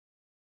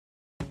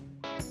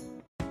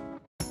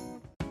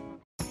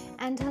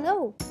and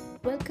hello.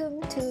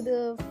 Welcome to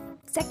the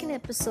second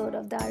episode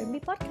of the R&B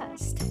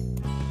podcast.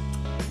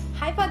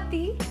 Hi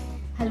Bhakti.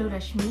 Hello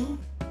Rashmi.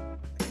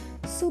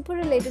 Super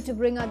related to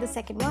bring out the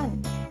second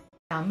one.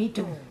 Yeah, me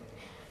too.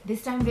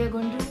 This time we are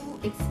going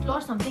to explore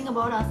something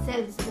about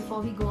ourselves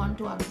before we go on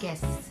to our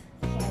guests.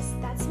 Yes,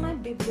 that's my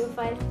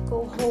bibliophile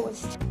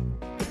co-host.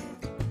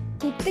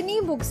 कितनी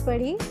books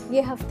पढ़ी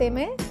ये हफ्ते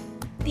में?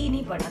 तीन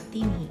ही पढ़ा,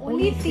 तीन ही.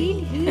 Only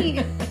तीन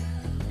ही.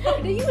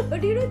 Do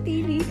you know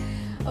तीन ही?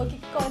 Okay,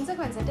 कौन सा?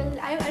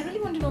 I really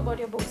want to know about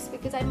your books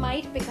because I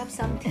might pick up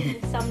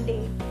something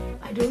someday.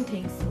 I don't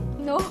think so.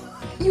 No,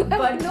 you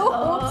have no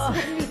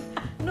hopes for me.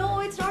 No,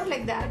 it's not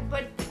like that.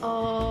 But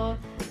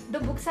the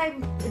books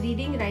I'm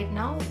reading right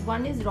now,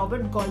 one is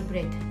Robert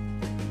Galbraith.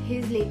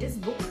 His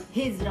latest book,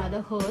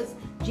 hers,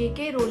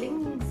 J.K.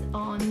 Rowling's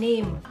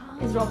name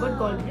is Robert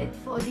Galbraith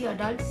for the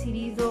adult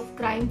series of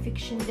crime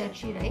fiction that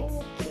she writes.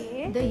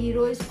 Okay. The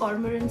hero is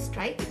Cormoran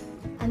Strike.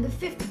 And the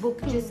fifth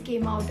book just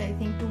came out, I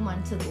think, 2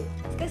 months ago.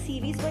 इसका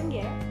series बन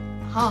गया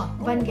है? हाँ,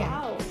 बन गया.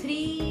 Wow.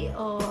 3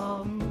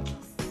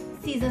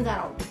 seasons are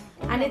out,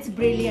 and it's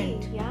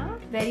brilliant. Yeah.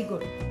 Very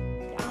good.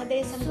 Yeah,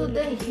 there is some. So good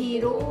the looking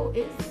hero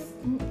is,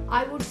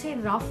 I would say,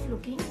 rough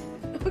looking,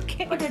 people.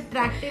 Okay. but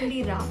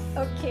attractively rough.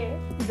 Okay.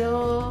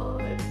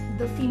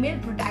 The female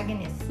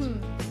protagonist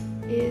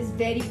is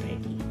very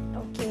pretty.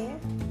 Okay.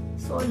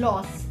 So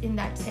loss in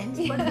that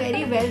sense, but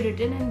very well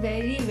written and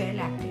very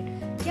well acted.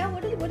 Yeah.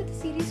 What is the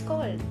series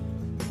called?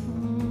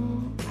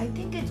 I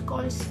think it's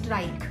called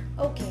Strike.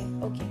 Okay.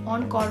 Okay.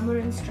 On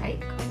Cormoran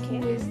Strike, Okay.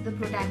 who is the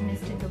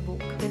protagonist in the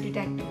book, the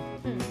detective.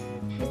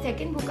 The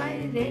second book I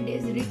read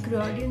is Rick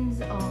Riordan's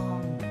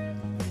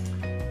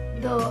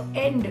The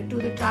End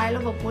to the Trial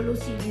of Apollo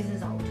series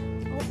is out.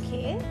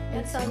 Okay.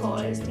 That It's sounds called,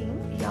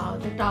 interesting. Yeah,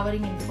 The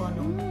Towering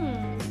Inferno.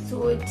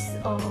 So it's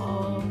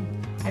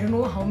I don't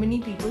know how many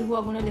people who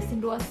are going to listen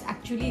to us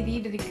actually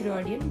read Rick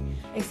Riordan,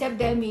 except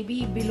they're maybe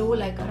below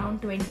like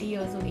around 20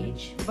 years of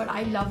age. But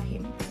I love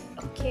him.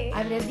 Okay.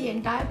 I've read the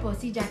entire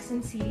Percy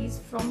Jackson series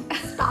from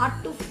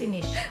start to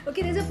finish.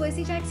 Okay. There's a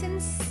Percy Jackson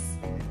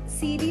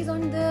series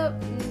on the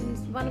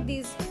one of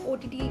these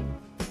OTT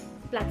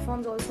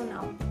platforms also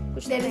now.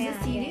 कुछ There तो is नया a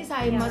है. series,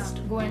 I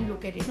must go and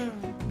look at it.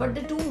 But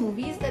the 2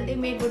 movies that they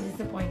made were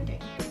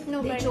disappointing.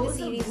 No, They but chose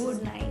the a series good,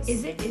 is nice.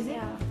 Is it?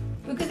 Yeah.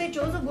 Because they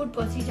chose a good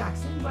Percy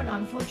Jackson, but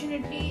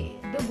unfortunately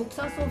the books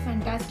are so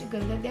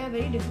fantastical that they are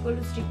very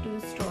difficult to stick to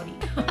the story.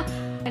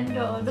 And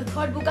the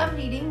third book I'm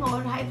reading,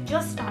 or I've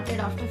just started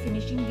after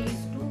finishing these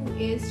 2,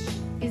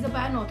 is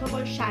by an author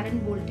called Sharon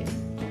Bolton,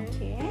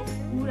 Okay.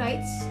 who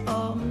writes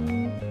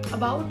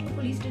about a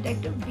police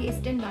detective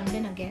based in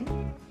London again,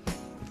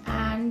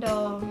 and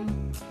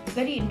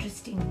very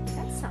interesting,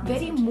 That sounds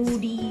very interesting.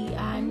 moody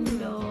and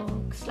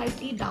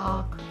slightly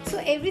dark.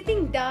 So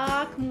everything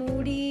dark,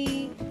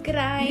 moody,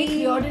 crime. Rick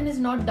Riordan is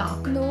not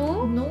dark.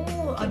 No. No,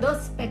 other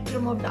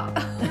spectrum of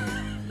dark.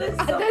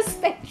 Other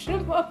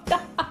spectrum of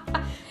dark.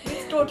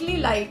 It's totally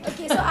light.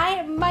 Okay, so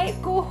my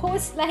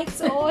co-host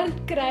likes all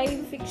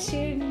crime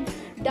fiction,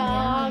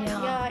 dark,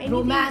 anything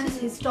romance, which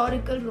is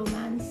historical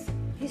romance.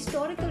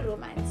 historical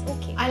romance.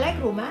 Okay. I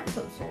like romance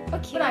also.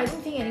 Okay. But I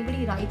don't think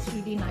anybody writes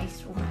really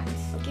nice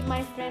romance. Okay,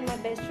 my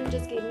best friend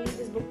just gave me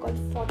this book called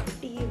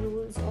 40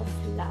 Rules of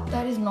Love.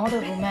 That is not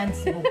a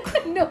romance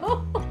book.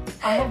 No.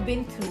 I have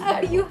been through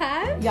that. You book.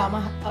 have?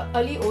 Yeah,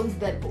 Ali owns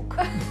that book.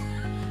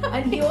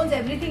 And he owns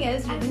everything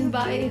else written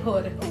by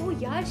her. Oh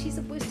yeah, she's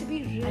supposed to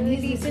be really And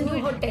he's listened to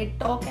good. her TED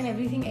talk and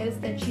everything else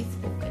that she's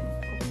spoken.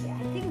 Okay,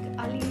 I think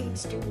Ali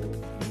needs to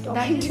talk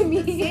That is to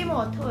me. the same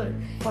author.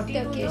 40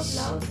 Rules Turkish.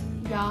 of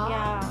Love.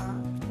 Yeah.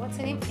 What's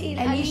her name?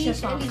 Alicia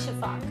Falk. Alicia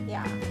Falk.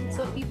 Yeah.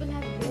 So people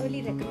have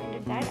really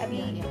recommended that. I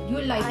mean, Yeah.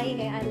 You'll like it.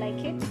 I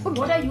like it.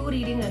 What are you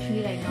reading,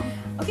 Rashmi, right now?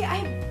 Okay,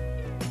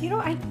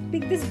 I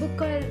picked this book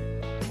called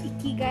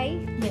Ikigai.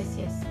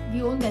 Yes.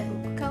 We own that book.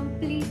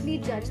 Completely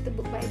judged the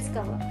book by its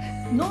cover.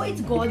 No,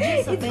 it's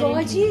gorgeous. It's apparently.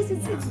 gorgeous.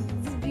 It's Yeah.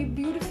 this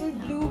beautiful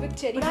blue with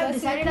cherry But I've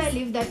blossoms. decided I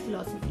live that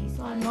philosophy,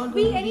 so I'm not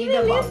We going to read anyway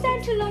about live it.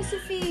 that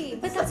philosophy.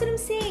 But that's what I'm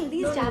saying.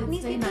 These No, Japanese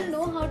it's very people nice.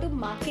 know how to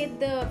market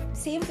the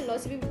same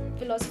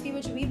philosophy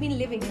which we've been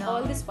living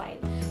all this while.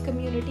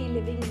 Community,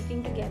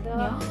 living together.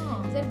 Yeah.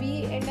 So that we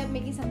end up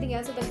making something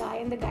else with the guy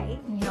and the guy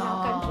in our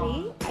Yeah.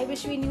 country. I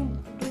wish we knew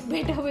do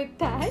better with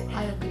that.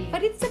 I agree.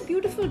 But it's a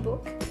beautiful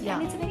book. Yeah.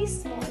 And it's a very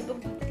small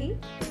book. Bhakti.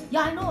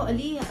 Yeah, I know.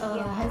 Ali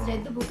has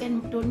read the book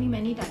and told me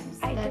many times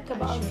I that took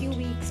about a should. few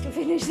weeks to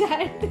finish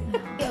that.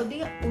 The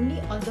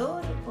only other,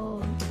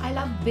 I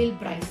love Bill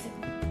Bryson.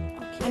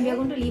 Okay. And we are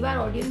going to leave our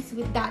audience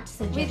with that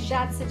suggestion. With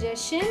that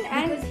suggestion.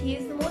 Because And he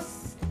is the most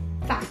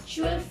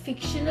factual,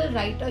 fictional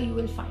writer you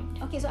will find.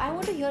 okay, so I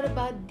want to hear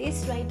about this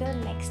writer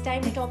next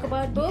time we talk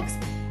about books.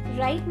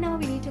 Right now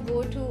we need to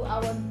go to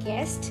our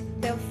guest,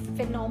 the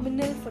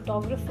phenomenal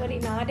photographer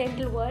in our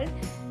dental world,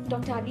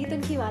 Dr. Ali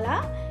Tunkiwala.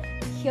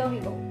 Here we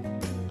go.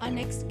 Our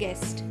next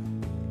guest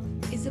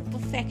is a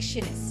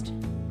perfectionist.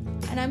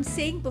 And I'm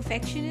saying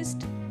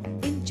perfectionist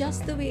in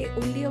just the way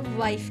only a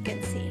wife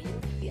can say.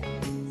 Yeah.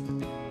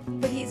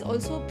 But he's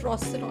also a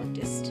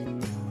prosthetist,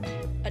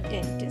 a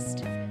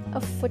dentist, a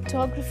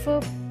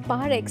photographer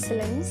par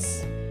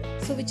excellence.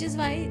 So, which is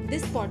why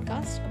this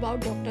podcast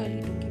about Dr.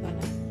 Ali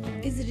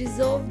Tunkiwala is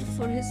reserved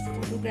for his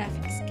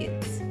photographic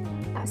skills.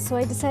 So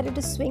I decided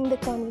to swing the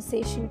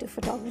conversation to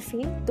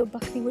photography, though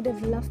Bhakti would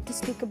have loved to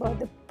speak about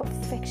the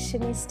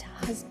perfectionist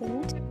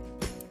husband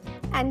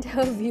and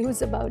her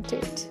views about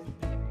it.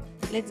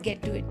 Let's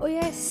get to it. Oh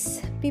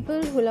yes,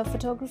 people who love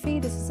photography,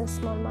 this is a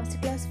small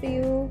masterclass for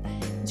you.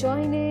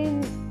 Join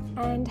in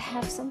and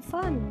have some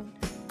fun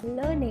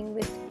learning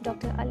with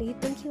Dr. Ali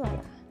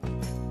Tunkiwala.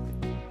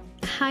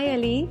 Hi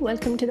Ali,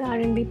 welcome to the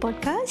R&B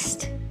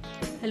podcast.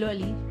 Hello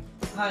Ali.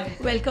 Hi.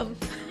 Welcome.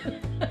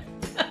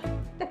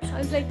 That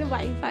sounds like the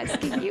wife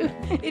asking you.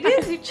 It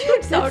is, it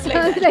should sound like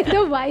Sounds that. like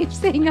the wife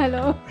saying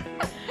hello.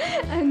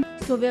 And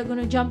So we are going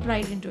to jump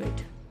right into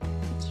it.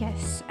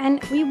 yes,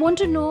 and we want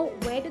to know,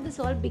 where did this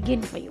all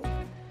begin for you?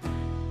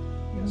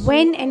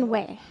 When and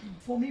where?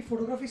 For me,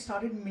 photography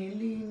started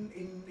mainly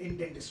in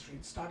dentistry.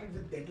 It started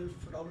with dental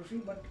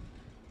photography, but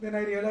then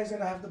I realized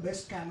that I have the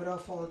best camera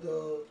for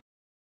the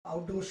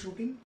outdoor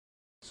shooting.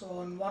 So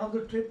on one of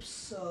the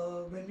trips,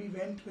 when we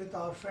went with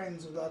our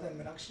friends Udad and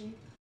Meenakshi,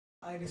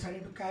 I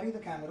decided to carry the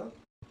camera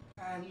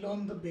and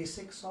learn the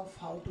basics of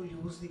how to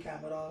use the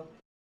camera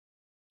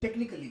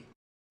technically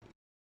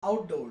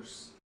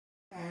outdoors.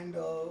 And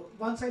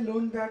once I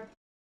learned that,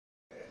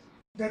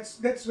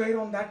 that's where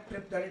on that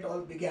trip that it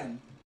all began.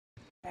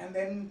 And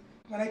then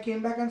when I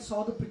came back and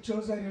saw the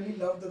pictures, I really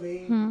loved the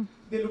way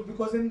they look,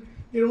 because then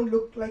they don't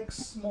look like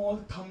small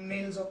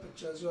thumbnails of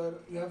pictures.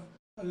 You have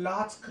a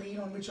large screen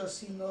on which you're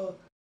seeing a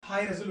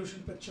high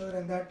resolution picture,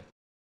 and that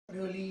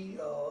really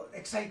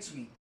excites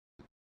me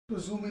to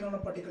zoom in on a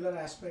particular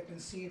aspect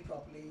and see it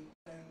properly.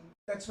 And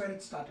that's where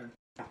it started.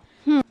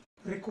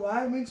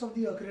 Requirements of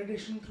the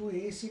accreditation through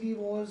AACD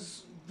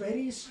was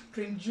very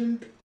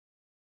stringent,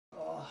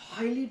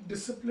 highly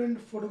disciplined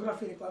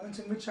photography requirements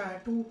in which I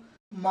had to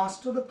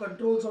master the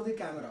controls of the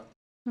camera.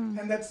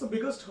 And that's the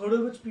biggest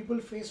hurdle which people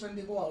face when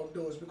they go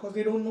outdoors, because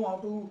they don't know how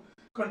to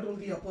control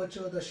the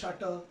aperture, the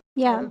shutter,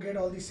 how to get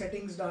all the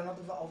settings done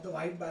of the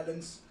white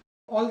balance.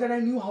 All that I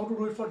knew how to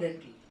do it for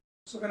dental.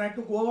 So when I had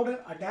to go out and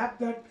adapt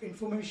that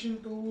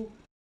information to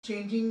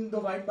changing the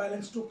white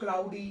balance to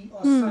cloudy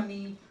or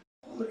sunny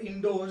or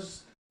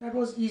indoors, that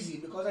was easy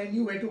because I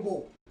knew where to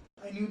go.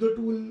 I knew the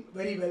tool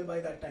very well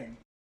by that time.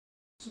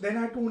 So then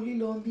I had to only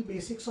learn the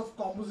basics of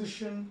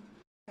composition,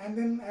 and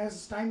then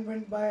as time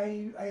went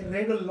by, I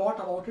read a lot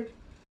about it.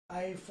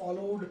 I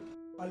followed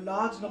a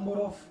large number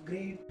of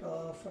great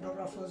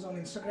photographers on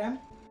Instagram,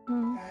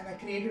 and I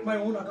created my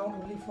own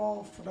account only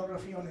for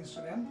photography on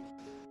Instagram.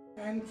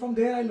 And from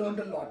there I learned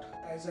a lot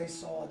as I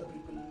saw other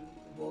people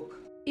work.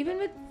 Even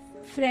with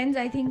friends,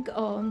 I think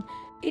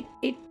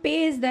it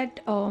pays that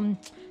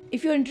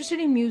if you're interested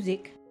in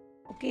music,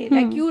 okay,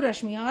 like you,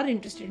 Rashmi, are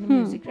interested in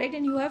music, right?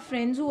 And you have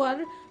friends who are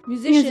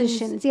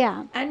musicians,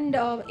 yeah. and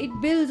it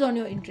builds on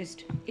your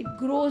interest. It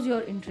grows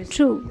your interest.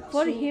 True.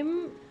 For So,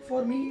 him,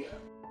 for me,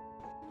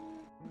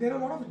 there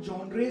are a lot of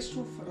genres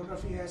to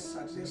photography as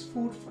such. There's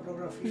food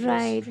photography,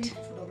 Right. there's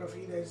street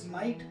photography, there's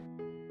night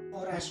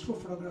or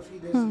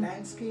astrophotography, there's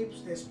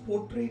landscapes, there's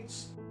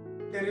portraits.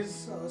 There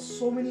is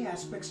so many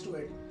aspects to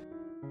it.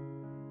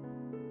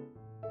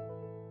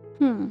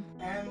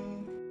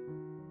 And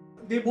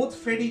they both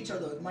fed each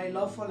other. My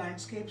love for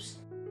landscapes,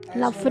 as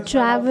Love well for as my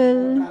travel.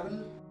 love for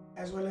travel,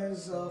 as well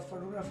as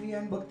photography.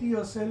 And Bhakti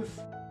herself,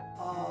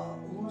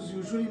 who's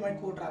usually my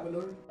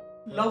co-traveler,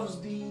 loves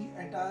the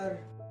entire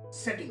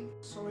setting.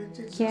 So it's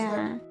just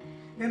that.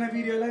 Then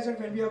we realize that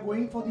when we are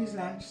going for these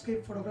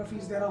landscape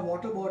photographies, there are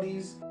water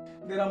bodies,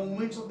 there are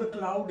movements of the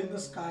cloud in the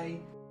sky.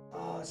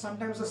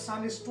 Sometimes the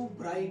sun is too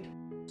bright.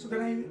 So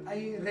then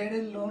I read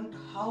and learned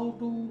how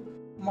to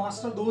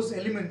master those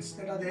elements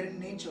that are there in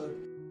nature,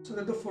 so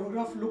that the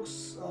photograph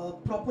looks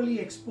properly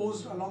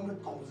exposed along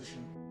with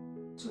composition.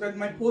 So that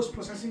my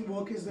post-processing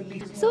work is the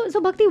least.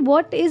 So Bhakti,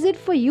 what is it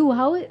for you?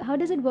 How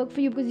does it work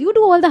for you? Because you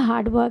do all the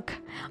hard work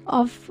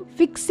of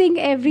fixing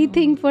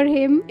everything for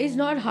him. it's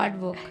not hard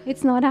work.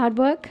 It's not hard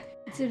work.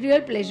 It's a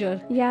real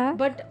pleasure. Yeah.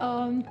 But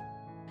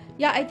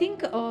I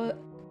think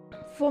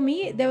for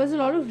me there was a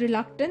lot of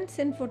reluctance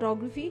in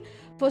photography.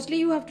 Firstly,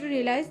 you have to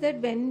realize that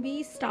when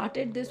we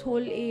started this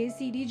whole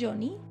AACD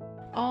journey,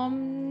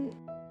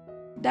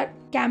 that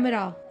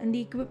camera and the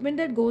equipment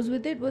that goes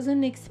with it was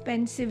an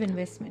expensive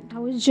investment. I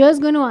was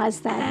just going to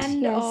ask that.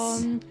 And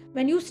yes.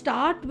 when you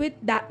start with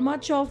that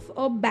much of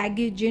a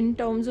baggage in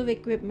terms of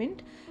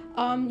equipment,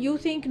 you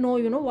think, no,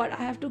 you know what, I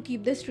have to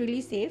keep this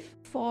really safe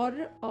for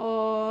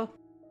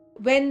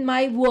when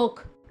my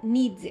work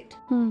needs it.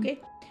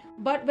 Okay,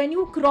 but when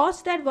you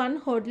cross that one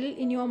hurdle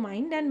in your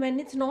mind, and when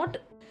it's not,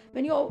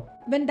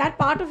 when that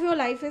part of your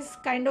life is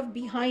kind of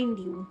behind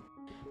you,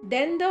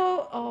 then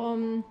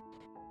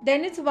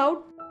then it's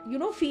about, you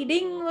know,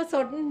 feeding a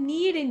certain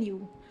need in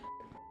you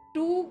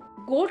to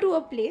go to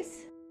a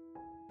place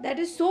that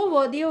is so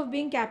worthy of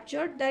being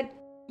captured that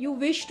you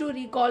wish to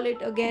recall it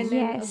again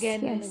and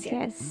again and again.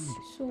 Yes.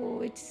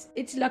 So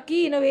it's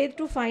lucky in a way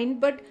to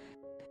find, but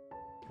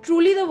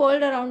truly the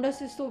world around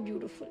us is so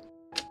beautiful.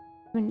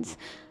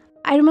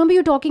 I remember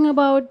you talking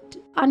about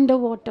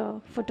underwater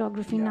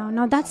photography Yeah, now.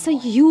 Now that's a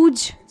somewhat.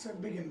 huge It's a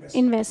big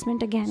investment.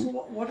 investment again. So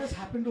what has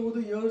happened over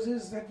the years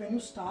is that when you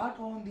start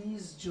on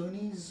these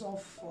journeys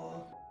of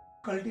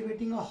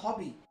cultivating a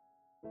hobby,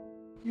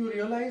 you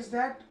realize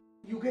that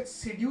you get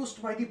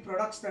seduced by the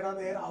products that are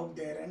there out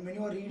there. And when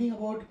you are reading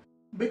about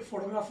big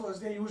photographers,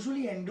 they're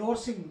usually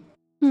endorsing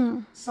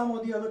some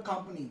or the other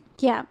company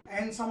Yeah.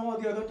 and some or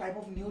the other type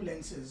of new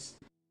lenses.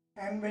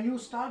 And when you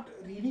start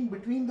reading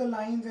between the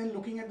lines and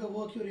looking at the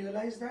work, you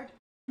realize that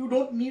you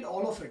don't need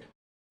all of it,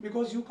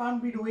 because you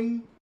can't be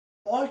doing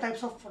all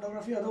types of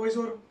photography, otherwise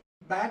your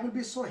bag will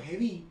be so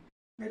heavy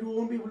that you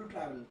won't be able to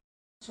travel.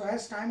 So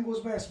as time goes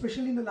by,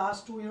 especially in the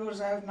last 2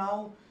 years, I have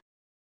now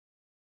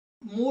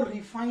more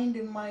refined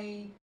in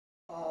my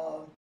uh,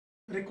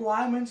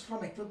 requirements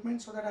from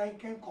equipment so that I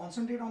can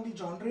concentrate on the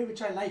genre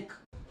which I like,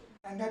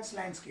 and that's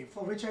landscape,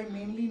 for which I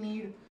mainly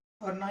need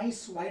a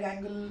nice wide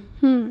angle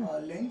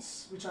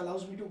lens which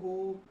allows me to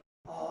go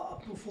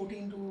up to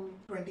 14 to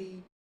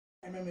 20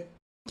 mm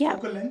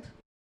focal length,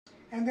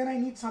 and then I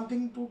need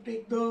something to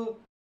take the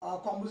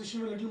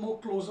composition a little more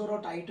closer or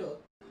tighter,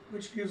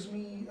 which gives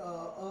me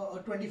a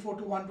 24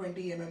 to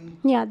 120 mm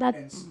Yeah,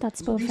 lens.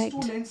 that's So these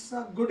perfect. two lenses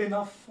are good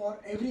enough for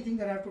everything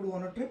that I have to do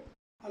on a trip,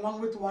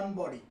 along with one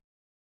body.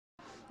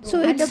 So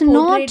And it's the portrait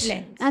not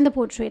lens. and the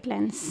portrait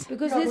lens.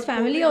 Because Yeah, his but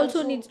family portrait also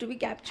also- needs to be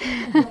captured.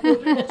 The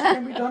portrait also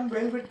can be done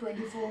well with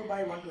 24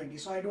 by 120,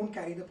 so I don't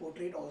carry the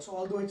portrait also,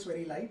 although it's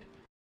very light.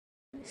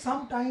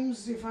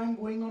 Sometimes if I'm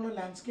going on a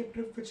landscape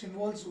trip which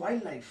involves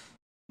wildlife,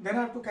 then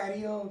I have to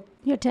carry a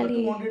You're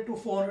telling. 200 to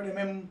 400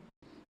 mm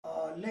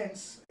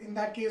lens. In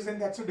that case, then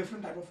that's a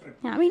different type of trip.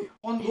 Yeah, I mean,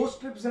 On those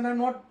trips, then I'm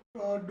not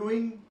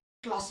doing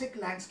classic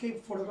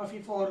landscape photography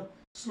for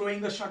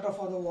slowing the shutter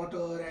for the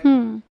water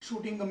and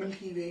shooting the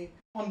Milky Way.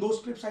 On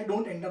those trips, I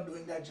don't end up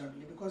doing that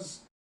generally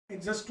because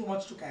it's just too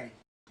much to carry.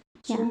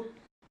 So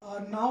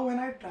now when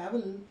I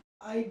travel,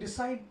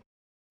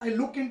 I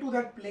look into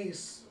that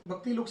place.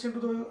 Bhakti looks into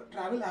the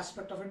travel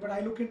aspect of it, but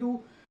I look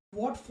into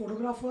what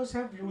photographers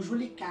have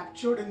usually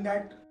captured in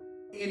that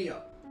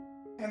area.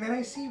 And then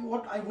I see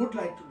what I would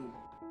like to do.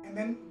 And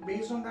then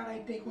based on that, I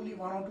take only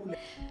one or two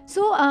lenses.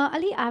 so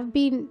Ali, I've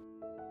been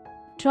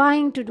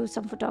trying to do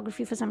some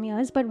photography for some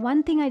years, but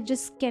one thing I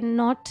just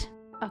cannot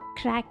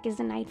crack is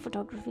the night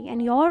photography.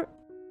 And your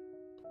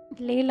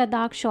Leh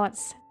Ladakh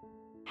shots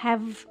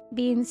have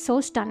been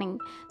so stunning.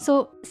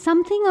 So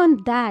something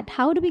on that,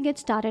 how do we get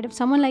started if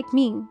someone like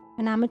me,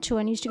 an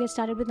amateur, needs to get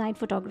started with night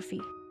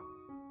photography?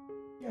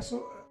 Yeah,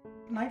 so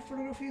night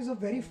photography is a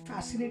very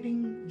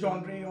fascinating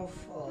genre of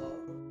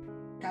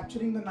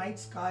capturing the night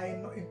sky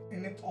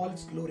in all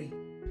its glory.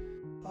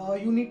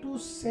 You need to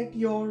set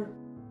your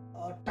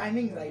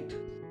timing right.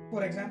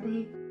 For example,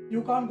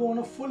 you can't go on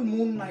a full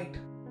moon night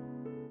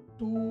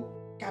to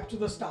capture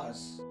the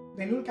stars.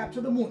 Then you'll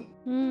capture the moon.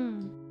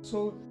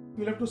 So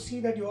you'll have to see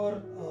that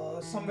you're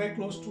somewhere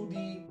close to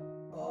the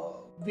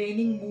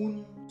waning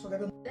moon, so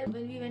that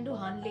When we went to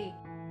Hanle,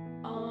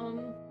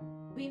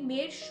 we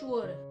made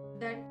sure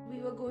that we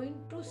were going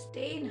to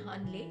stay in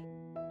Hanle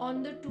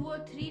on the 2 or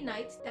 3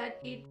 nights that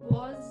it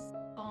was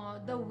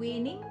the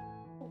waning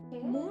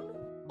moon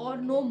or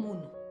no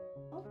moon.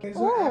 there's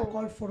an app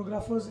called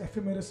Photographers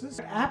Ephemeris.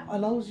 The app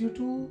allows you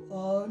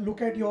to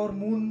look at your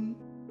moon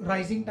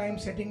rising time,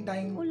 setting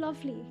time. Oh,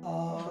 lovely.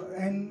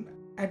 And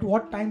at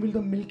what time will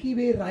the Milky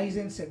Way rise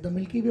and set. The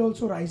Milky Way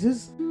also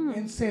rises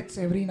and sets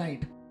every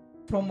night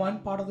from one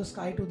part of the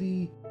sky to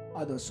the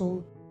other.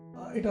 So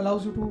it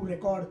allows you to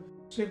record.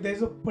 So if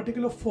there's a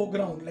particular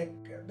foreground, like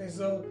there's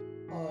a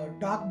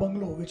dark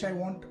bungalow which I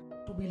want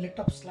to be lit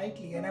up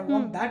slightly, and I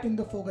want that in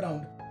the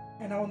foreground,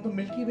 and I want the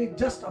Milky Way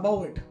just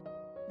above it,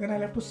 then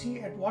I'll have to see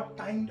at what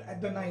time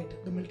at the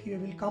night the Milky Way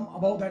will come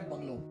above that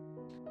bungalow.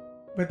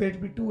 Whether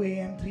it be 2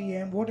 a.m., 3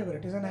 a.m., whatever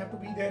it is, and I have to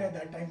be there at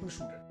that time to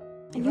shoot it.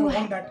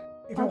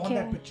 If I want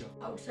that picture.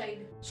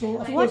 Outside. So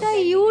of What course, are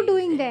you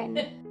doing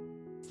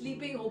then?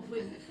 Sleeping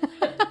hopefully.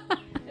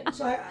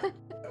 so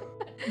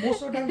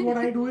most of the times what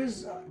I do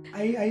is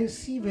I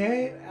see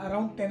where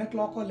around 10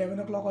 o'clock or 11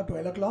 o'clock or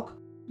 12 o'clock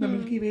the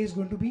Milky Way is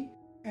going to be,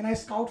 and I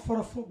scout for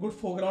a good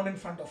foreground in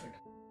front of it.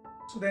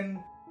 So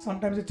then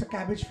sometimes it's a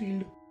cabbage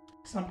field,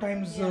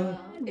 sometimes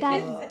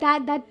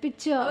that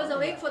picture. I was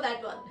awake for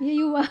that one. Yeah,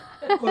 you were.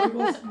 because it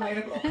was 9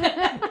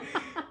 o'clock.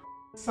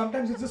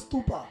 Sometimes it's a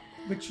stupa,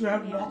 which you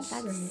have lots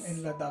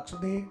in Ladakh. So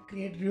they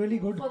create really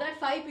good. For that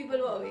 5 people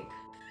were awake.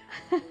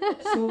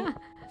 So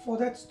for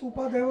that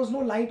stupa, there was no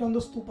light on the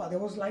stupa. There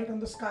was light on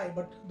the sky,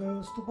 but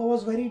the stupa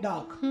was very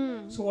dark.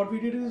 So what we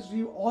did is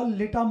we all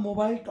lit our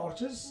mobile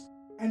torches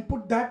and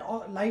put that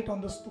light on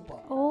the stupa.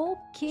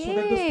 Okay. So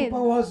that the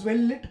stupa was well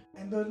lit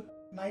and the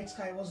night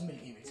sky was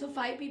Milky Way. So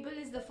 5 people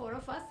is the 4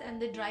 of us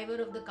and the driver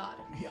of the car.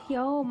 Yeah.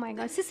 Oh my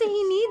god. So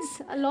he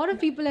needs a lot of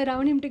people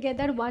around him to get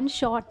that one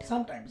shot.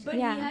 Sometimes. But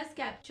Yeah. he has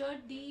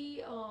captured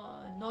the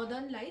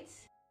northern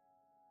lights.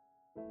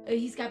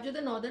 He's captured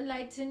the northern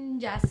lights in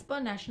Jasper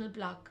National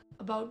Park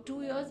about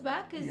 2 years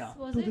back.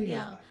 Was 2 it? years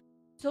Yeah. back.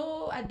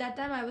 So at that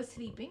time I was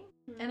sleeping.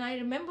 And I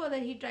remember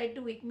that he tried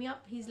to wake me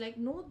up. He's like,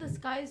 no, the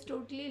sky is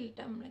totally lit.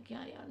 I'm like,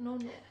 yeah, no.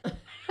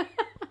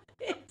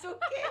 It's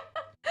okay.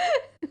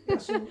 Yeah,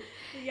 so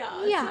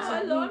Yeah, Yeah,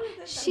 so a lot of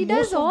the she time.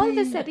 does Most of all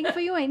the the- setting for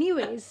you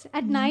anyways.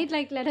 At night,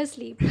 like, let her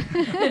sleep.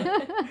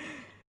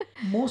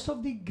 most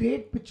of the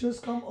great pictures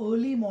come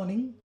early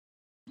morning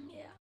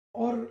Yeah.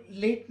 or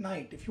late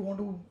night if you want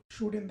to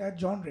shoot in that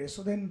genre.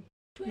 So then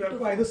you have to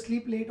 24. either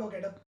sleep late or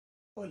get up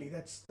early.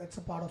 That's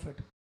a part of it.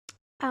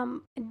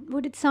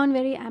 Would it sound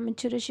very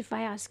amateurish if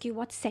I ask you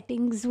what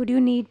settings would you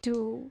need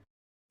to?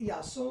 Yeah,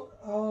 so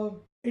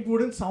it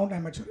wouldn't sound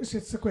amateurish.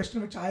 It's a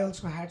question which I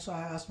also had, so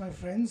I asked my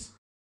friends.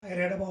 I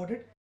read about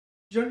it.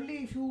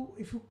 Generally, if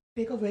you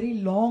take a very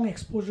long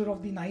exposure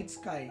of the night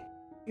sky,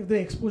 if the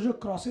exposure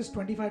crosses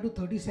 25 to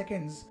 30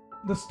 seconds,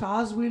 the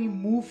stars will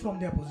move from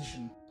their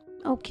position.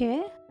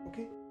 Okay.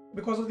 Okay,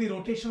 because of the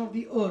rotation of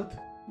the Earth,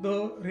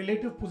 the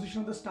relative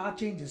position of the star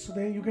changes. So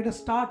there you get a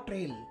star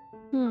trail,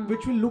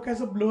 which will look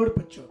as a blurred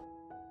picture,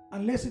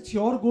 unless it's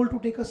your goal to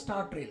take a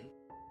star trail.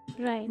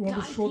 Right. You want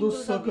I to show think those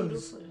are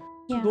circles. beautiful.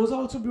 So Yeah. those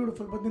are also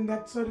beautiful, but then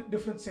that's a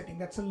different setting.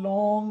 That's a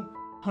long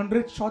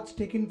 100 shots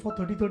taken for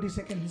 30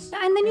 seconds.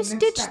 And then you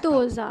stitch stacked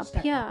those up.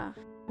 stacked Yeah.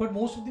 But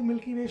most of the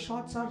Milky Way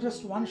shots are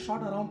just one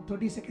shot around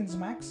 30 seconds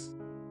max.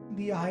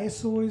 The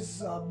ISO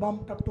is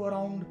bumped up to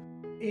around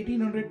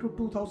 1800 to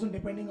 2000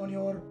 depending on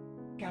your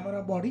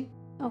camera body.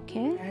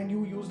 Okay. And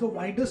you use the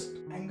widest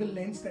angle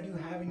lens that you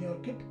have in your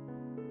kit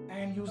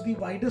and use the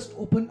widest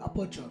open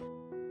aperture.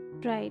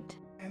 Right.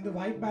 And the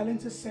white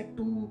balance is set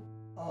to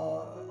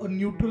a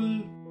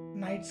neutral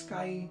night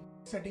sky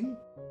setting.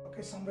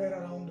 Okay, somewhere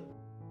around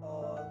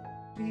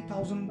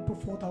 3000 to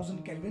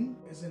 4000 Kelvin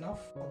is enough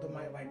for the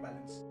white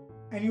balance.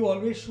 And you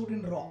always shoot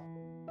in RAW.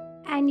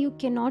 And you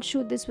cannot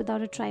shoot this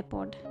without a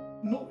tripod.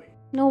 No way.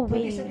 No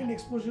 30-second way.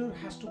 exposure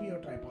has to be a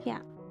tripod. Yeah.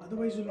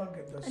 Otherwise, you'll not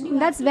get this. And you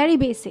That's have to- very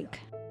basic.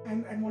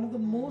 And one of the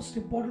most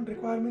important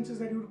requirements is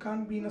that you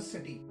can't be in a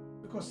city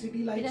because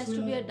city lights It has will.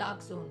 to be a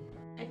dark zone.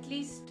 At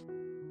least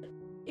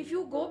if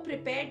you go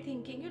prepared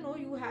thinking,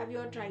 you have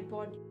your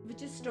tripod,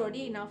 which is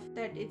sturdy enough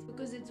that it's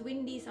because it's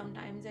windy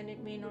sometimes and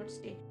it may not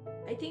stay.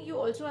 I think you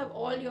also have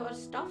all your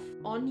stuff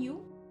on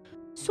you.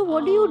 So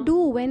what do you do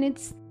when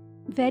it's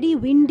very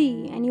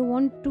windy and you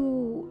want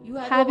to You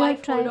have have your your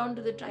wife hold on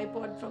to the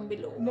tripod from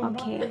below. No,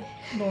 Okay.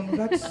 No,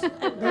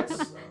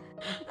 that's.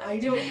 I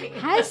Joking.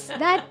 Has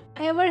that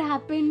ever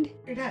happened?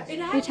 It has. It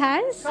It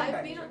has?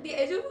 I've been on the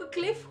edge of a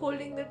cliff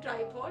holding the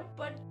tripod,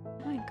 but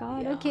Oh my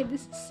god. Yeah. Okay,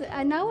 this is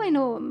now I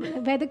know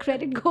where the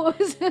credit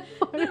goes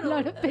for a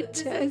lot of this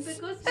is pictures.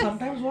 because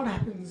Sometimes what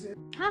happens is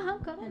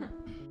Come on.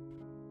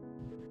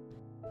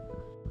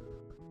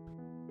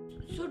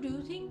 So do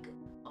you think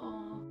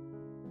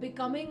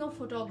becoming a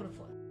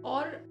photographer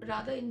or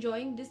rather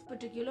enjoying this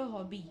particular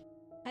hobby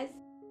has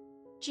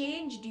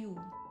changed you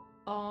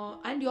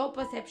and your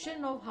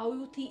perception of how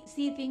you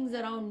see things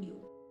around you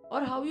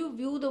or how you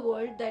view the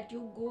world that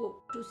you go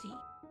to see?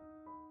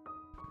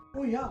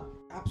 Oh yeah,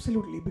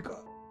 absolutely.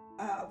 Because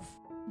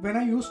when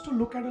I used to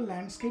look at a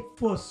landscape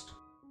first,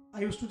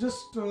 I used to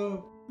just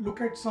look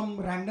at some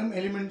random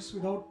elements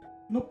without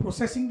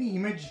processing the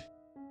image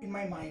in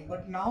my mind.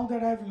 But now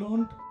that I've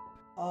learned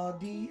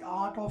the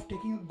art of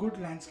taking a good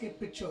landscape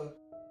picture,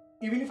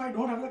 even if I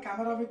don't have the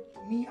camera with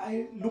me,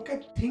 I look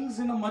at things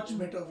in a much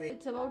better way.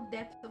 It's about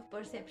depth of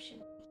perception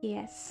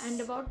Yes. and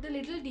about the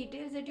little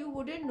details that you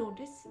wouldn't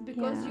notice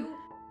because Yeah. you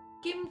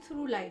skim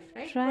through life,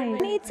 right? Right.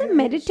 But when- It's a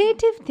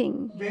meditative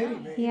thing.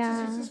 Very.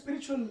 Yeah. It's a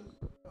spiritual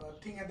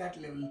thing at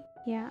that level.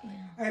 Yeah.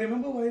 I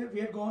remember we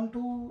had gone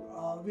to,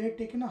 we had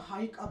taken a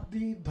hike up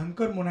the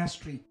Dhankar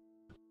monastery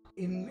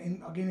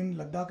in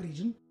Ladakh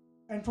region,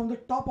 and from the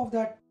top of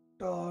that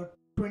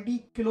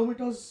 20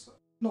 kilometers,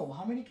 no,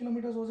 how many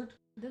kilometers was it?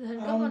 The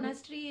Dhankar Around-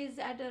 Monastery is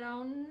at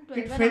around 12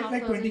 It felt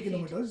like 20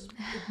 kilometers.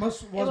 It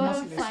was About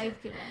much less. 5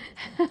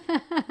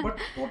 kilometers. But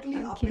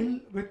totally uphill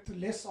with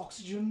less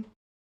oxygen,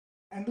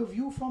 and the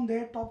view from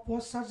there top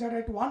was such that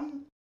at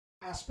one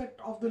aspect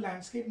of the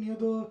landscape near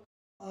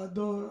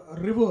the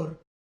river,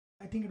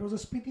 I think it was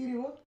a Spiti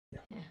river.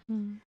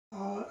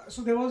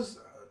 So there was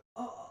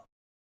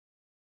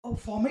a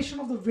formation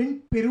of the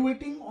wind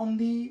pirouetting on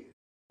the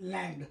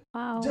land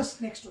Wow.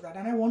 just next to that,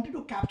 and I wanted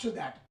to capture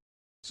that.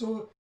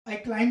 So I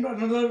climbed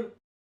another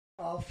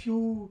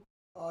few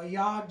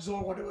yards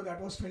or whatever that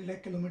was, felt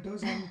like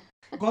kilometers, and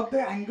got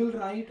the angle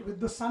right with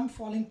the sun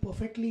falling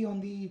perfectly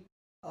on the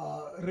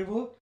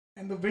river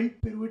and the wind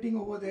pirouetting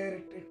over there.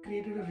 It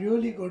created a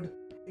really good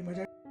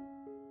image.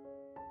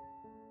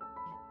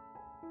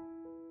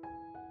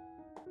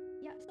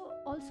 Yeah, so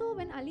also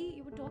when Ali,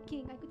 you were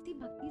talking, I could see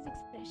Bhakti's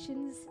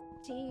expressions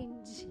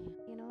change.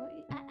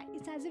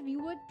 It's as if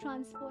you were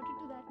transported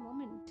to that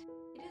moment.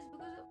 It is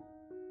because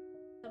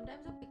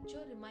sometimes a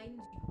picture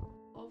reminds you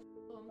of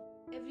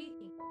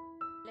everything.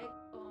 Like,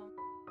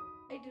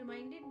 it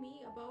reminded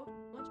me about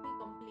how much we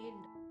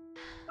complained,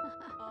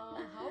 how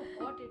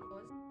hot it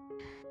was,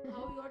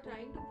 how you're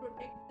trying to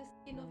protect the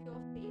skin of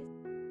your face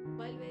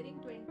while wearing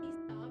 20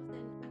 scarves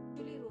and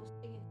actually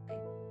roasting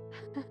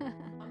inside.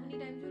 How many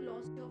times you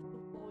lost your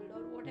foothold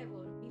or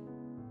whatever.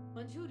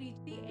 reach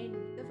the end.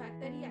 The fact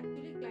that he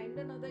actually climbed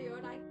another year,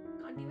 I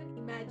can't even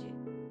imagine,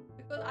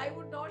 because I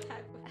would not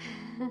have.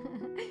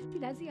 See,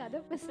 that's the other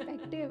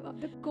perspective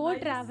of the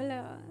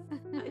co-traveler.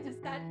 I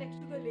just sat next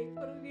to the lake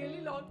for a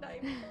really long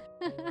time.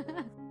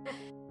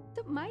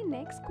 So my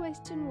next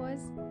question was,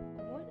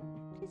 what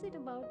is it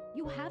about?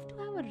 You have to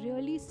have a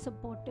really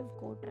supportive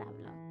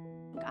co-traveler.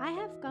 I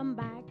have come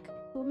back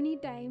so many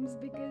times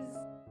because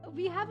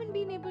we haven't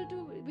been able to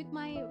with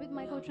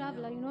my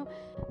co-traveler,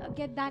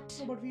 get that.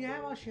 No, but we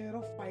have our share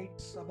of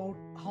fights about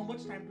how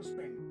much time to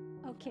spend.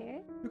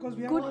 Okay. Because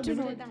we are Good to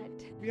know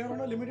that. We are on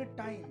a limited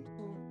time.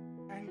 So,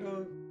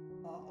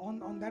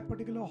 and on that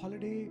particular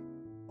holiday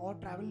or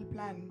travel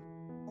plan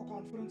or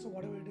conference or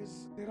whatever it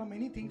is, there are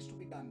many things to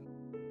be done.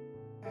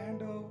 And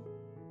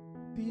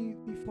the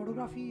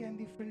photography and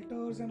the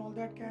filters and all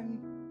that can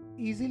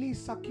easily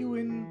suck you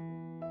in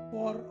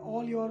for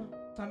all your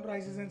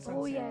sunrises and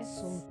sunsets. Oh, yes.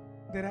 So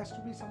there has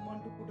to be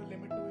someone to put a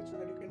limit to it so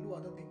that you can do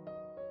other things.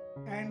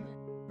 And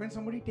when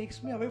somebody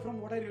takes me away from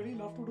what I really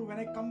love to do, when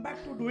I come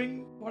back to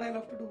doing what I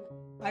love to do,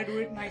 I do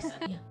it nicely.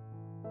 Yeah.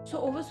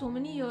 So over so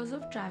many years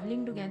of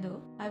traveling together,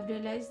 I've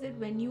realized that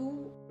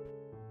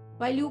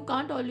while you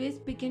can't always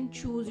pick and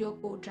choose your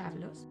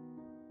co-travelers,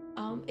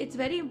 it's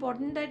very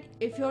important that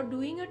if you're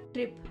doing a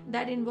trip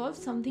that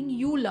involves something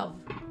you love,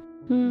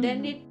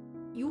 then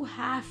you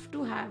have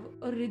to have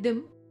a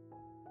rhythm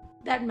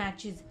that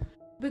matches,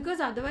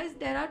 because otherwise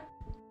there are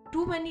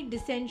too many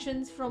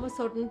dissensions from a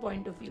certain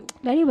point of view.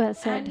 Very well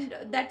said.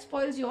 And that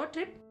spoils your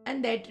trip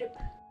and their trip.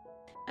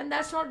 And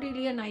that's not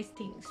really a nice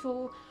thing.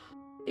 So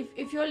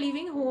if you're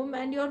leaving home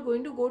and you're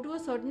going to go to a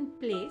certain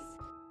place,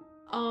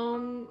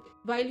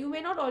 while you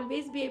may not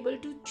always be able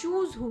to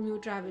choose whom you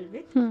travel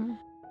with,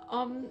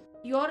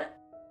 your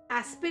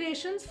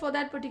aspirations for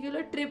that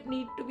particular trip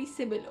need to be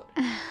similar.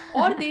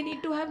 Or they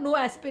need to have no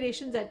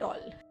aspirations at all.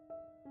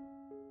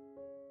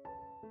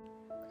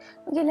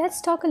 Okay, let's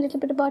talk a little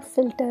bit about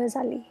filters,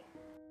 Ali.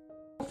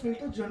 A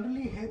filter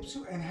generally helps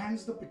you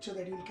enhance the picture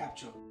that you'll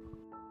capture.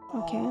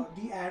 Okay.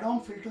 The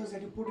add-on filters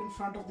that you put in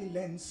front of the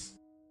lens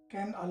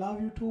can allow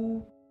you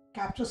to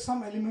capture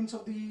some elements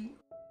of the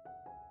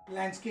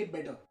landscape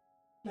better.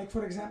 Like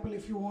for example,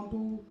 if you want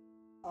to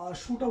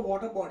shoot a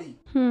water body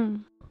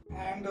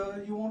and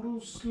you want to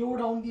slow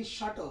down the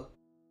shutter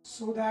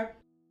so that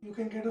you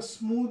can get a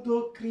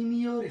smoother,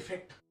 creamier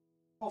effect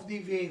of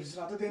the waves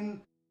rather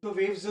than the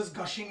waves just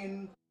gushing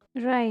in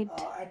Right.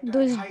 at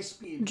Those high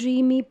speed.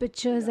 dreamy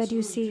pictures that So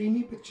you those see.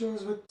 dreamy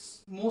pictures with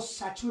most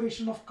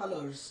saturation of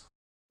colors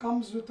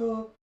comes with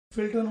a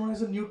filter known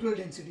as a neutral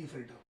density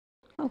filter.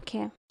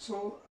 Okay.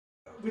 So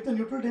with a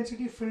neutral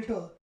density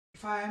filter,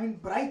 if I am in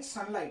bright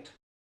sunlight,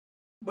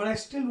 but I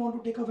still want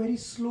to take a very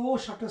slow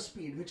shutter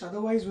speed, which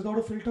otherwise without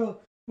a filter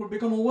would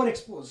become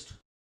overexposed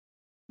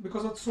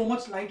because of so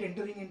much light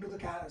entering into the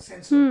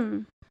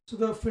sensor. So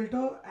the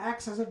filter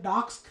acts as a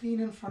dark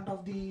screen in front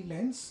of the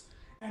lens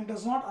and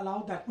does not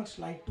allow that much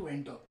light to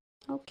enter.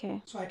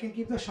 Okay. So I can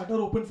keep the shutter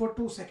open for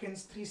 2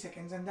 seconds, 3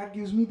 seconds, and that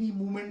gives me the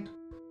movement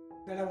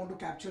that I want to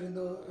capture in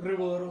the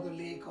river or the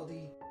lake or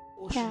the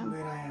ocean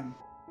where I am.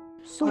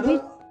 So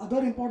Other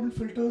important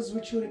filters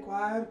which you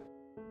require,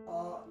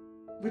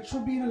 which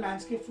should be in a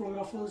landscape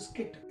photographer's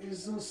kit,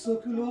 is a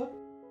circular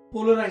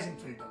polarizing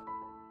filter.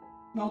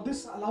 Now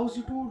this allows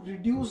you to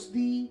reduce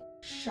the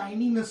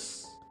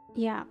shininess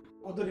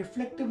or the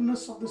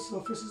reflectiveness of the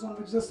surfaces on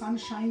which the sun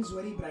shines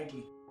very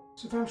brightly.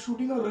 So if I'm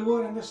shooting a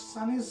river and the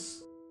sun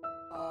is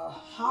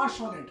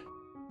harsh on it,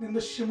 then the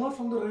shimmer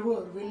from the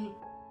river will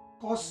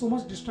cause so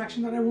much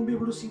distraction that I won't be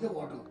able to see the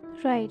water.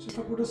 Right. So if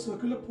I put a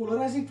circular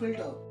polarizing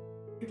filter,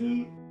 it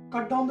will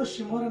cut down the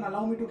shimmer and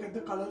allow me to get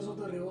the colors of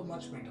the river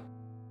much better.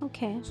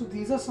 Okay. So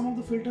these are some of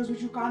the filters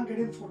which you can't get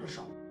in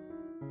Photoshop.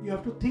 You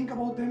have to think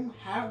about them,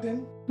 have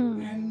them,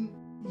 and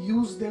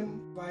use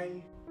them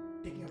while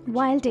taking a picture.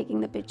 While taking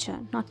the picture,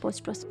 not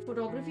post-processing.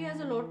 Photography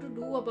has a lot to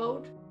do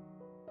about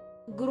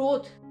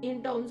growth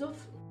in terms of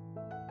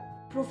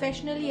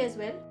professionally as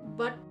well,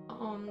 but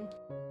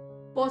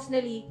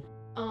personally,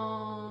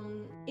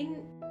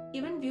 in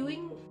even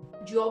viewing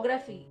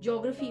geography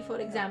for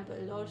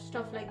example, or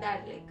stuff like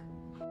that, like.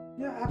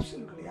 Yeah,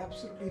 absolutely.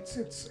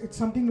 It's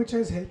something which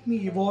has helped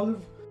me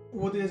evolve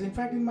over the years. In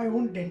fact, in my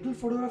own dental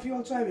photography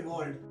also I've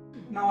evolved.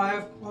 Now I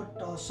have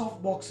got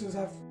soft boxes.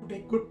 I have to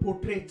take good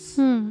portraits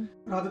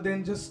rather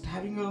than just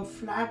having a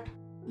flat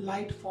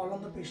light fall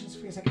on the patient's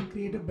face. I can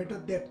create a better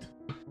depth.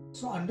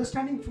 So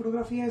understanding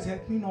photography has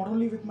helped me not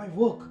only with my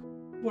work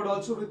but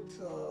also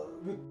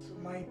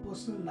with my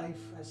personal life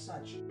as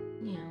such.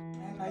 Yeah.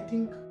 And I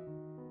think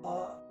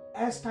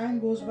as time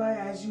goes by,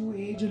 as you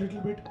age a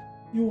little bit,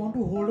 you want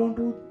to hold on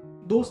to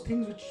those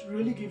things which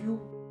really give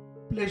you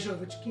pleasure,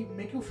 which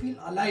make you feel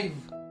alive.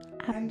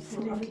 And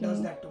photography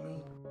does that to me.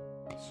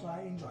 So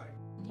I enjoy it.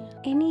 Yeah.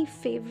 Any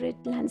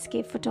favorite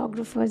landscape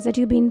photographers that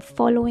you've been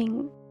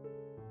following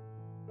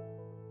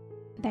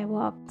their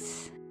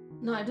works?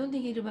 No, I don't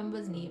think he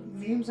remembers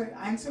names. Names like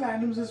Ansel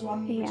Adams is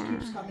one which Yeah.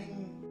 keeps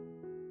coming.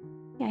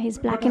 Yeah, his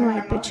But black and I'm white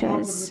not good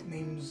pictures. with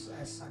names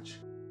as such.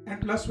 And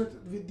plus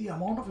with the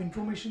amount of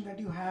information that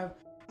you have,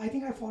 I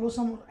think I follow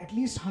at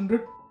least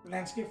 100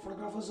 landscape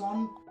photographers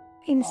on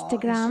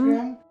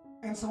Instagram.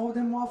 And some of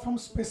them are from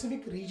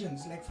specific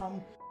regions, like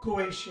from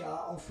Croatia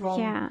or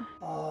from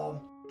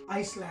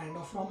Iceland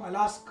or from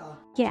Alaska.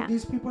 Yeah. So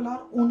these people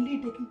are only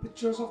taking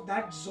pictures of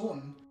that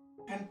zone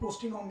and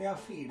posting on their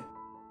feed.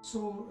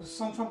 So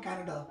some from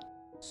Canada.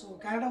 So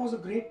Canada was a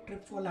great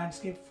trip for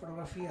landscape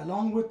photography,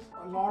 along with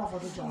a lot of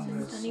other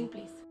genres. It's a stunning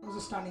place. It was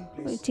a stunning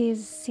place. It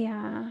is,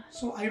 yeah.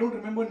 So I don't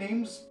remember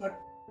names, but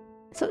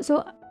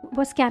So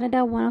was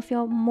Canada one of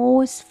your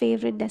most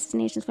favorite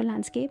destinations for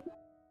landscape?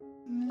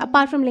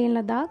 Apart from Leh and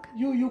Ladakh?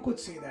 You could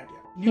say that,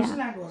 yeah. New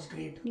Zealand was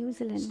great. New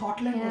Zealand.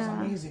 Scotland was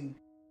amazing.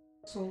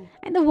 So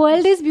and the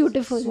world is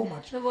beautiful. So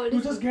much. The world you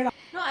is just beautiful.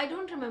 get No, I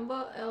don't remember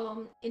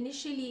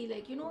initially,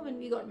 like, when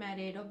we got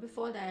married or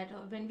before that,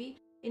 or when we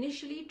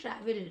initially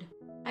traveled,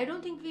 I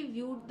don't think we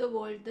viewed the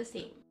world the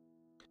same.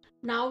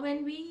 Now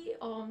when we,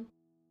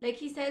 like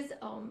he says,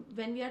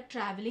 when we are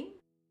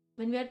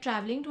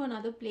traveling to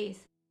another place,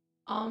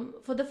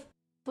 for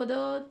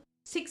the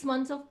 6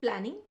 months of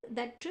planning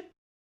that trip,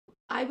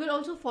 I will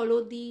also follow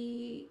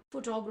the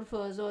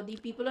photographers or the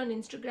people on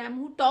Instagram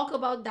who talk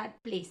about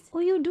that place.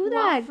 Oh, you do Who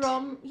that? are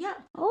from, yeah.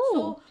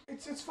 Oh. So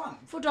it's fun.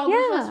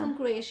 photographers Yeah. from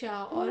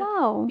Croatia or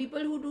Wow. people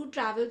who do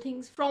travel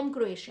things from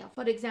Croatia,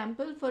 for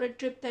example, for a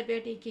trip that we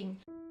are taking,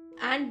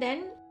 and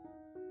then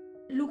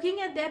looking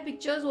at their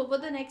pictures over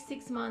the next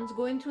 6 months,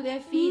 going through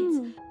their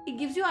feeds, it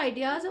gives you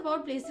ideas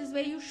about places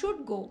where you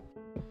should go,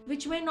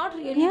 which may not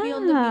really be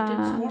on the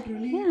beaten Yeah. path. What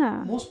really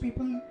Yeah. most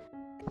people.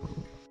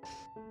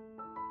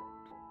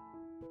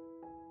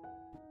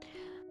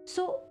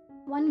 So,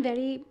 one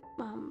very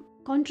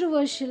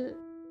controversial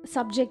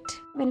subject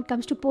when it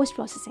comes to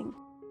post-processing.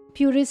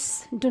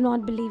 Purists do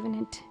not believe in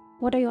it.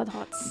 What are your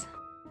thoughts?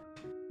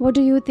 What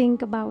do you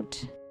think about?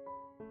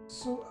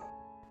 So,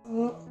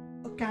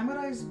 a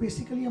camera is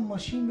basically a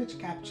machine which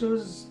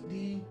captures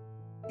the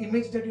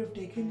image that you've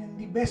taken in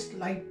the best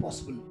light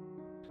possible.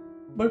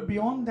 But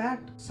beyond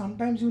that,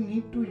 sometimes you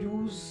need to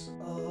use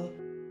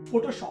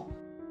Photoshop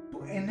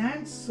to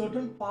enhance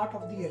certain part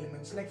of the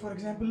elements. Like, for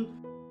example,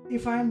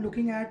 if I am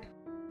looking at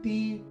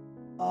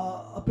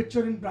a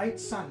picture in bright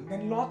sun,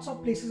 then lots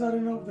of places are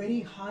in a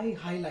very high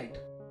highlight,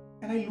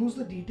 and I lose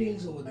the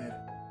details over there.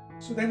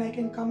 So then I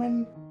can come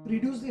and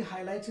reduce the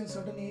highlights in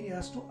certain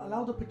areas to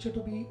allow the picture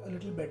to be a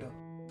little better.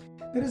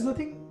 There is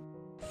nothing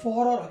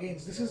for or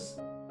against.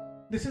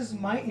 This is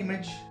my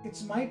image.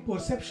 It's my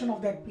perception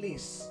of that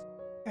place,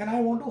 and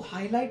I want to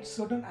highlight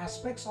certain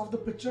aspects of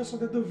the picture so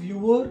that the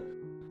viewer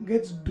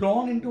gets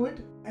drawn into it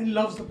and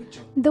loves the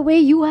picture. The way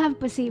you have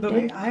perceived The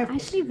way it. I have Actually,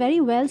 perceived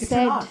very well It's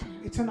said. an art.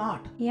 It's an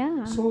art.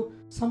 Yeah. So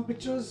some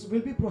pictures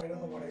will be. I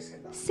don't know what I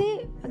said. Now.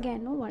 Say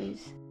again, no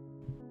worries.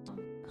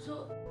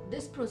 So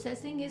this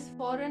processing is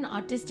for an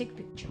artistic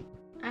picture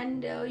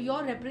and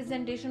your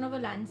representation of a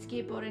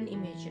landscape or an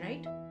image,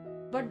 right?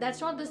 But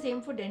that's not the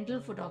same for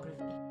dental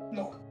photography,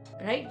 No.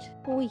 right?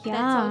 Oh, yeah.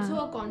 That's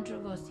also a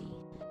controversy.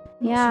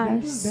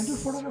 Yes. So dental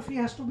photography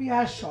has to be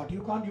as shot.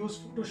 You can't use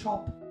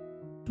Photoshop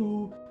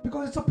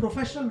because it's a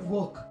professional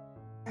work.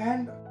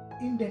 And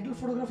in dental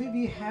photography,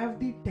 we have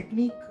the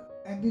technique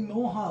and the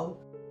know-how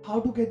how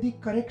to get the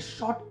correct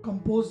shot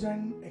composed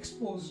and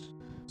exposed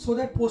so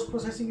that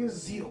post-processing is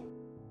zero.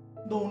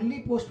 The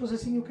only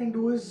post-processing you can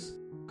do is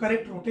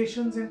correct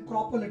rotations and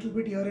crop a little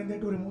bit here and there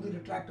to remove the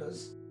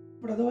retractors.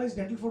 But otherwise,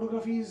 dental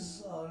photography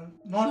is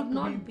Should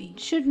not be.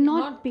 Should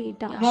not be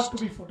touched. not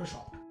to be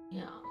photoshopped.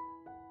 Yeah.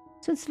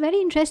 So it's very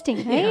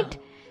interesting, right?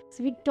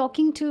 So we're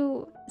talking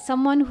to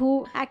someone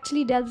who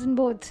actually delves in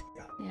both.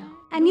 Yeah.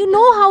 And you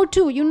know how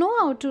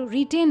to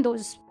retain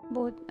those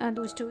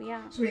two,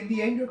 yeah. So in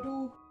the end, you have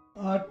to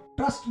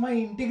trust my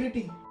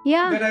integrity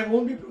Yeah. that I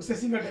won't be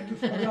processing a dental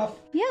photograph,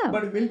 Yeah.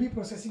 but will be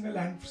processing a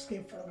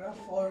landscape photograph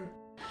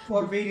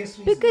for various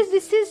reasons. Because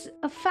this is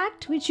a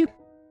fact which you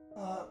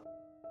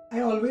I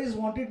always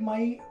wanted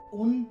my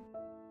own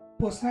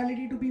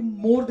personality to be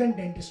more than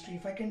dentistry.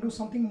 If I can do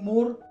something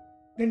more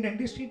than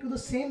dentistry to the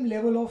same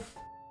level of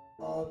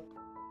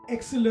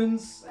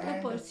excellence The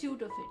and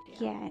pursuit of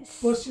it. Yeah. yes.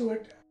 pursue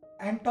it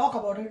and talk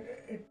about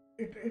it,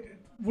 it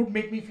would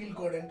make me feel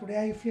good. And today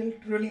I feel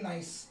really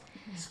nice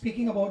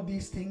speaking about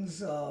these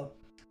things,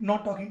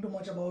 not talking too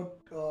much about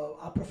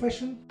our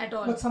profession, At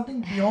all. but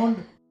something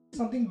beyond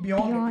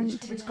Beyond,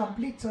 it, which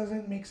completes us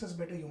and makes us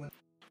better humans.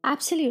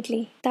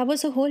 Absolutely. That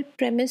was the whole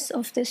premise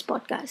of this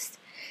podcast.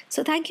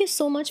 So thank you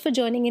so much for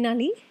joining in,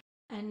 Ali.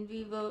 And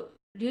we were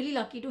really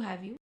lucky to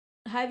have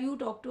you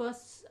talk to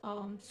us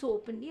so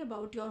openly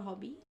about your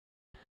hobby,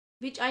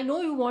 which I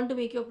know you want to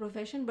make your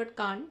profession but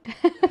can't.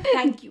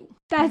 Thank you.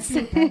 That's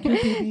Thank you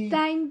to the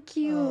Thank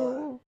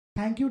you.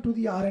 Thank you to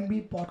the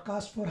R&B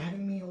podcast for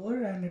having me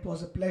over, and it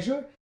was a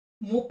pleasure.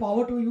 More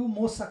power to you,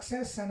 more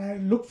success, and I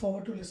look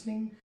forward to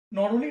listening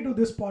not only to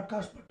this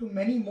podcast but to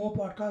many more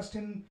podcasts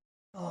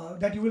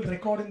that you will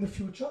record in the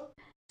future,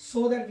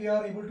 so that we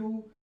are able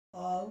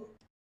to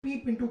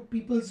peep into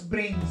people's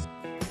brains.